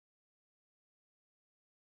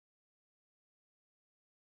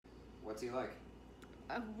What's he like?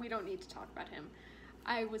 We don't need to talk about him.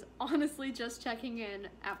 I was honestly just checking in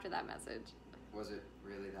after that message. Was it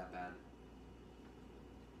really that bad?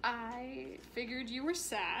 I figured you were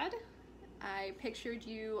sad. I pictured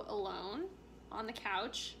you alone, on the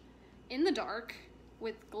couch, in the dark,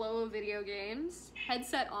 with glow video games,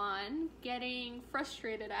 headset on, getting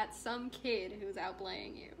frustrated at some kid who's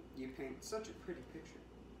outplaying you. You paint such a pretty picture.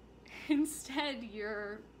 Instead,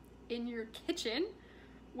 you're in your kitchen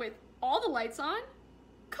with all the lights on,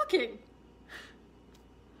 cooking.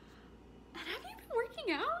 And have you been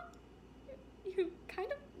working out? You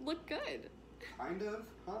kind of look good. Kind of,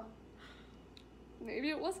 huh? Maybe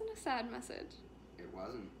it wasn't a sad message. It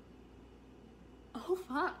wasn't. Oh,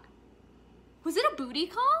 fuck. Was it a booty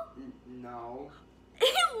call? No.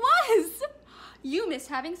 It was! You missed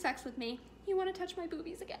having sex with me. You want to touch my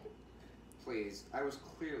boobies again? Please, I was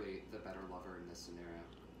clearly the better lover in this scenario.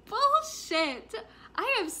 Bullshit!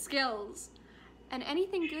 I have skills. And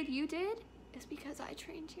anything good you did is because I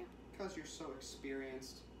trained you. Because you're so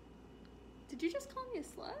experienced. Did you just call me a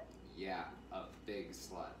slut? Yeah, a big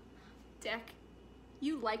slut. Dick,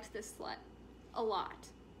 you liked this slut. A lot.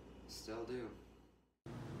 Still do.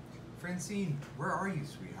 Francine, where are you,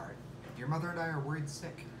 sweetheart? Your mother and I are worried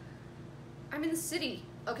sick. I'm in the city,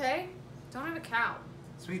 okay? Don't have a cow.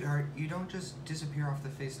 Sweetheart, you don't just disappear off the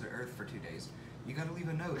face of the earth for 2 days. You gotta leave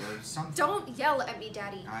a note or something. Don't yell at me,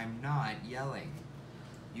 Daddy. I'm not yelling.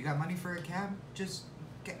 You got money for a cab? Just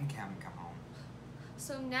get in cab and come home.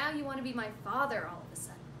 So now you want to be my father all of a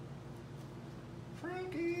sudden.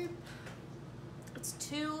 Frankie! It's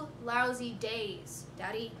 2 lousy days,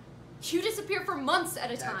 Daddy. You disappear for months at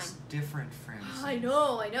a time. That's different, Francine. I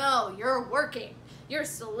know. You're working. You're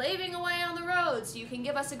slaving away on the road so you can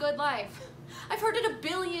give us a good life. I've heard it 1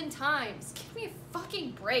 billion times. Give me a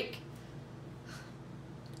fucking break.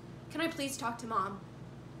 Can I please talk to Mom?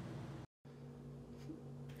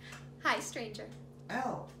 Hi, stranger.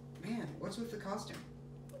 Elle, man, what's with the costume?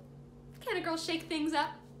 Can a girl shake things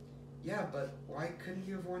up? Yeah, but why couldn't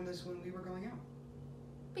you have worn this when we were going out?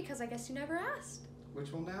 Because I guess you never asked.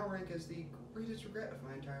 Which will now rank as the greatest regret of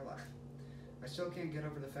my entire life. I still can't get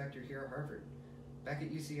over the fact you're here at Harvard. Back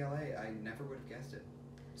at UCLA, I never would have guessed it.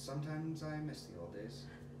 Sometimes I miss the old days.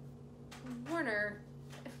 Warner,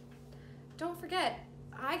 don't forget,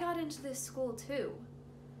 I got into this school too.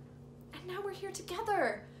 And now we're here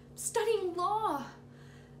together, studying law.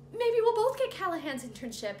 Maybe we'll both get Callahan's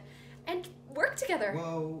internship and work together.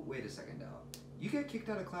 Whoa, wait a second, Elle. You get kicked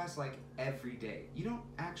out of class like every day. You don't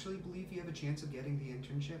actually believe you have a chance of getting the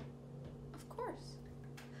internship? Of course.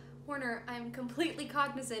 Warner, I'm completely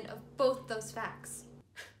cognizant of both those facts.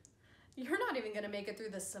 You're not even gonna make it through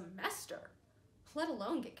the semester, let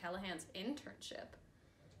alone get Callahan's internship.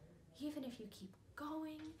 Even if you keep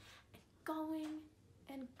going and going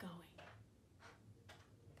and going.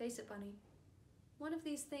 Face it, Bunny. One of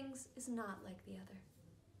these things is not like the other.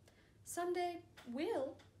 Someday,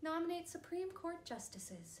 we'll nominate Supreme Court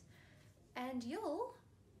justices, and you'll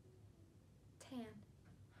tan.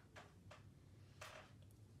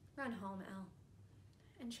 Run home, Elle,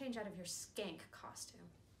 and change out of your skank costume.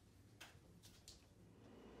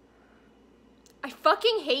 I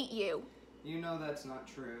fucking hate you. You know that's not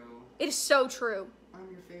true. It is so true.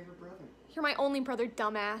 I'm your favorite brother. You're my only brother,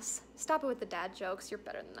 dumbass. Stop it with the dad jokes. You're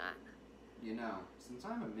better than that. You know, since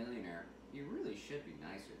I'm a millionaire, you really should be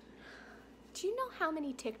nicer to me. Do you know how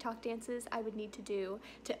many TikTok dances I would need to do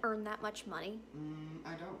to earn that much money?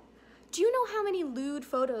 I don't. Do you know how many lewd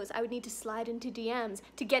photos I would need to slide into DMs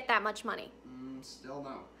to get that much money? Still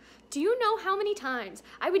no. Do you know how many times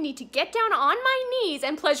I would need to get down on my knees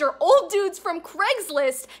and pleasure old dudes from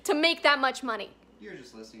Craigslist to make that much money? You're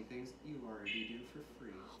just listing things you already do for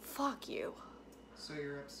free. Fuck you. So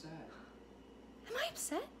you're upset? Am I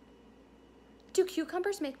upset? Do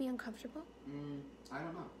cucumbers make me uncomfortable? I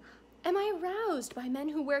don't know. Am I aroused by men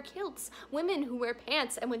who wear kilts, women who wear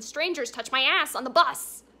pants, and when strangers touch my ass on the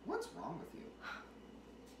bus? What's wrong with you?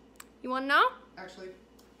 You wanna know? Actually,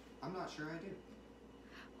 I'm not sure I do.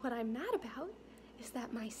 What I'm mad about is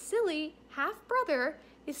that my silly half-brother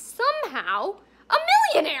is somehow a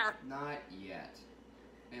millionaire! Not yet.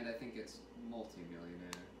 And I think it's multi-millionaire.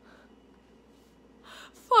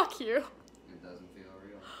 Fuck you. It doesn't feel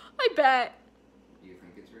real. I bet. You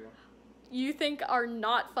think it's real? You think our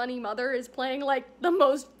not funny mother is playing like the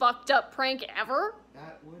most fucked up prank ever?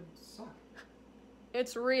 That would suck.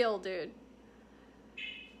 It's real, dude.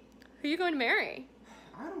 Who you going to marry?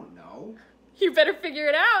 I don't know. You better figure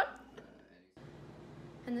it out.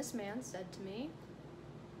 And this man said to me,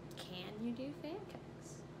 "Can you do fan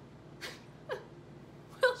kicks?"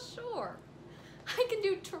 Well, sure. I can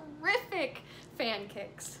do terrific fan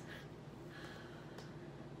kicks.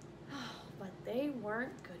 they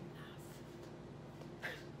weren't good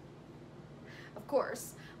enough. Of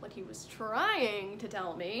course, what he was trying to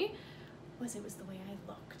tell me was it was the way I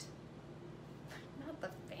looked, not the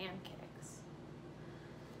fan kicks.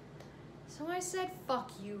 So I said,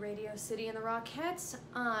 fuck you, Radio City and the Rockettes.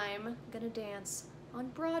 I'm gonna dance on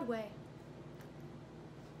Broadway.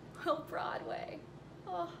 Well, Broadway.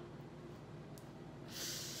 Oh.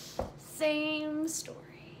 Same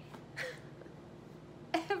story.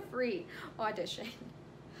 Every audition.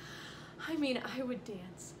 I mean, I would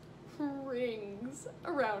dance rings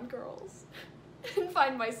around girls and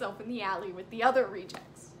find myself in the alley with the other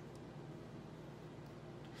rejects.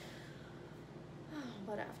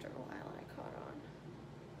 But after a while, I caught on.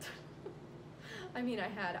 I mean, I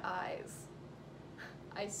had eyes.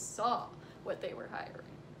 I saw what they were hiring.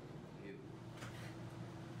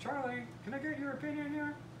 Charlie, can I get your opinion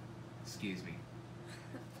here? Excuse me.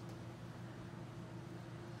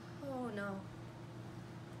 Oh no.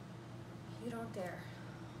 You don't dare.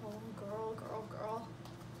 Oh, girl, girl, girl.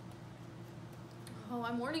 Oh,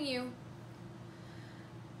 I'm warning you.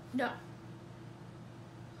 No. I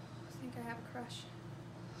think I have a crush.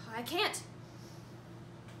 I can't.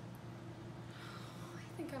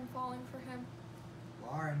 I think I'm falling for him.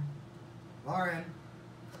 Lauren.